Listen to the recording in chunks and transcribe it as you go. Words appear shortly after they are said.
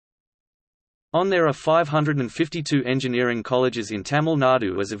On there are 552 engineering colleges in Tamil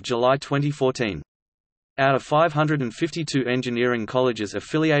Nadu as of July 2014. Out of 552 engineering colleges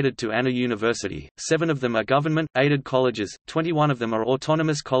affiliated to Anna University, 7 of them are government-aided colleges, 21 of them are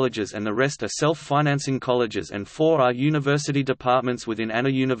autonomous colleges and the rest are self-financing colleges and 4 are university departments within Anna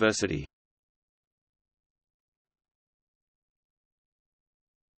University.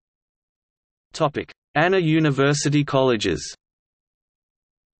 Anna University colleges.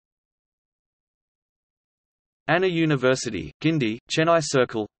 Anna University, Gindi, Chennai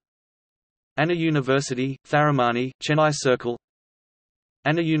Circle. Anna University, Tharamani, Chennai Circle.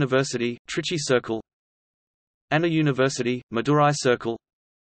 Anna University, Trichy Circle. Anna University, Madurai Circle.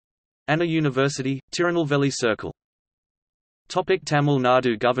 Anna University, Tirunelveli Circle. Tamil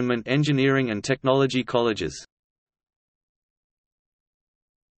Nadu Government Engineering and Technology Colleges.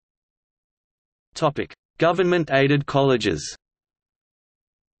 Government-aided colleges.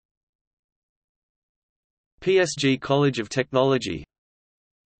 PSG College of Technology,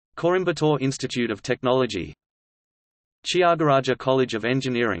 Coimbatore Institute of Technology, Thiagaraja College of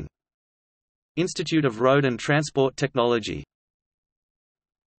Engineering, Institute of Road and Transport Technology.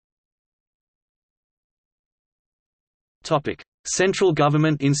 Central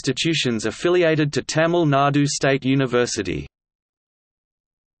government institutions affiliated to Tamil Nadu State University.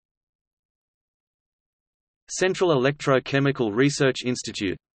 Central Electrochemical Research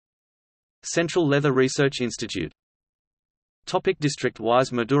Institute, Central Leather Research Institute.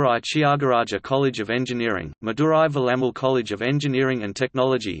 District-wise: Madurai Thiagaraja College of Engineering, Madurai Velammal College of Engineering and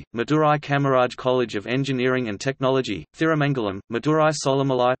Technology, Madurai Kamaraj College of Engineering and Technology, Thirumangalam, Madurai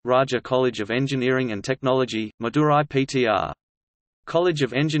Solamalai, Raja College of Engineering and Technology, Madurai Ptr. College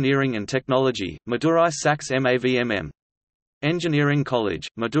of Engineering and Technology, Madurai Sax Mavmm. Engineering College,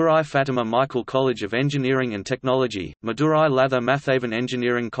 Madurai Fatima Michael College of Engineering and Technology, Madurai Latha Mathavan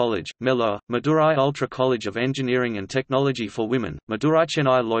Engineering College, Mellor, Madurai Ultra College of Engineering and Technology for Women, Madurai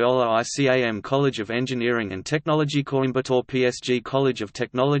Chennai Loyola ICAM College of Engineering and Technology, Coimbatore PSG College of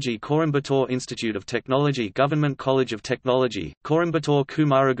Technology, Coimbatore Institute of Technology, Government College of Technology, Coimbatore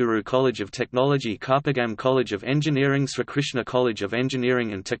Kumaraguru College of Technology, Karpagam College of Engineering, Sri Krishna College of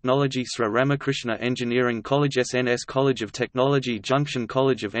Engineering and Technology, Sri Ramakrishna Engineering College, SNS College of Technology, Junction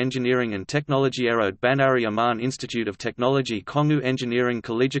College of Engineering and Technology, Erode Banari Aman Institute of Technology, Kongu Engineering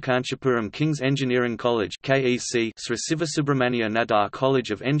College, Kanchipuram King's Engineering College KEC, Sri Sivasubramania Nadar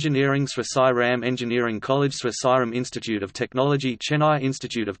College of Engineering, Sri Sai Ram Engineering College, Sri Sairam Institute of Technology, Chennai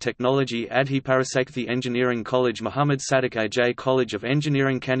Institute of Technology, Adhi Parasakthi Engineering College, Muhammad Sadiq Aj College of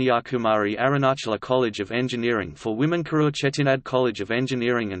Engineering, Kanyakumari Arunachala College of Engineering for Women, Karur Chettinad College of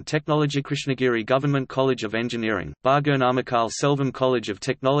Engineering and Technology, Krishnagiri Government College of Engineering, Bargurnamakal Selvam College of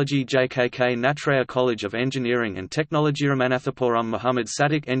Technology, JKK Natraya College of Engineering and Technology, Ramanathapuram Muhammad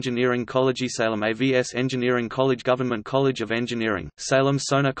Sadiq Engineering College, Salem AVS Engineering College, Government College of Engineering, Salem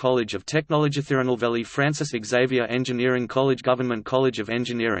Sona College of Technology, Tirunelveli Francis Xavier Engineering College, Government College of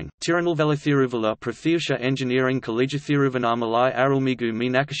Engineering, Tirunelveli Thiruvalla Prathusha Engineering College, Thiruvannamalai Arulmigu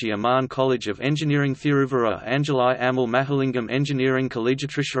Meenakshi Amman College of Engineering, Thiruvara Anjalai Amal Mahalingam Engineering College,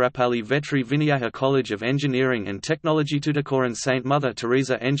 Trisharapalli Vetri Vinaya College of Engineering and Technology, Tuticorin St. Mother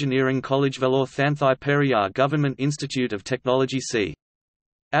Teresa Engineering College, Vellore Thanthai Periyar Government Institute of Technology, C.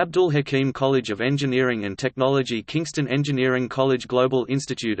 Abdul Hakim College of Engineering and Technology, Kingston Engineering College, Global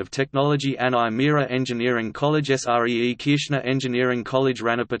Institute of Technology, Anai Mira Engineering College, Sree Kirshna Engineering College,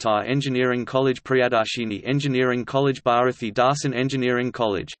 Ranapatai Engineering College, Priyadarshini Engineering College, Bharathi Dasan Engineering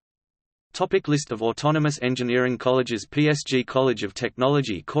College. List of autonomous engineering colleges: PSG College of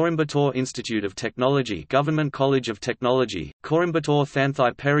Technology, Coimbatore Institute of Technology, Government College of Technology, Coimbatore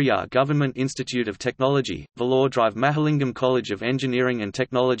Thanthai Periyar Government Institute of Technology, Vellore Drive Mahalingam College of Engineering and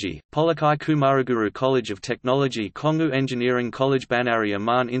Technology, Polakai Kumaraguru College of Technology, Kongu Engineering College, Banari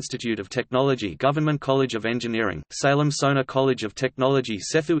Aman Institute of Technology, Government College of Engineering, Salem Sona College of Technology,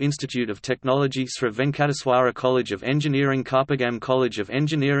 Sethu Institute of Technology, Sri Venkateswara College of Engineering, Karpagam College of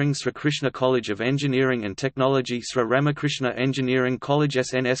Engineering, Sri Krishna College of Engineering and Technology, Sri Ramakrishna Engineering College,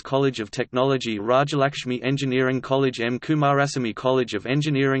 SNS College of Technology, Rajalakshmi Engineering College, M. Kumarasamy College of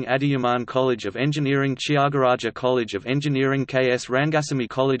Engineering, Adiyaman College of Engineering, Thiagaraja College of Engineering, K.S. Rangasamy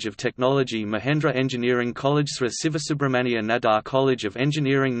College of Technology, Mahendra Engineering College, Sri Sivasubramania Nadar College of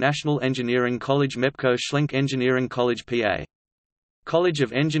Engineering, National Engineering College, MEPCO Schlenk Engineering College, PA. College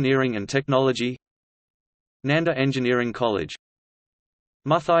of Engineering and Technology, Nanda Engineering College,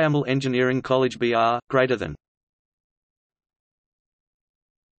 Muthiamal Engineering College, BR, greater than.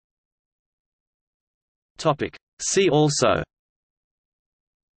 See also: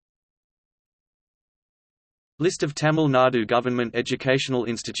 List of Tamil Nadu government educational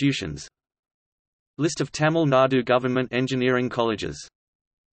institutions. List of Tamil Nadu government engineering colleges.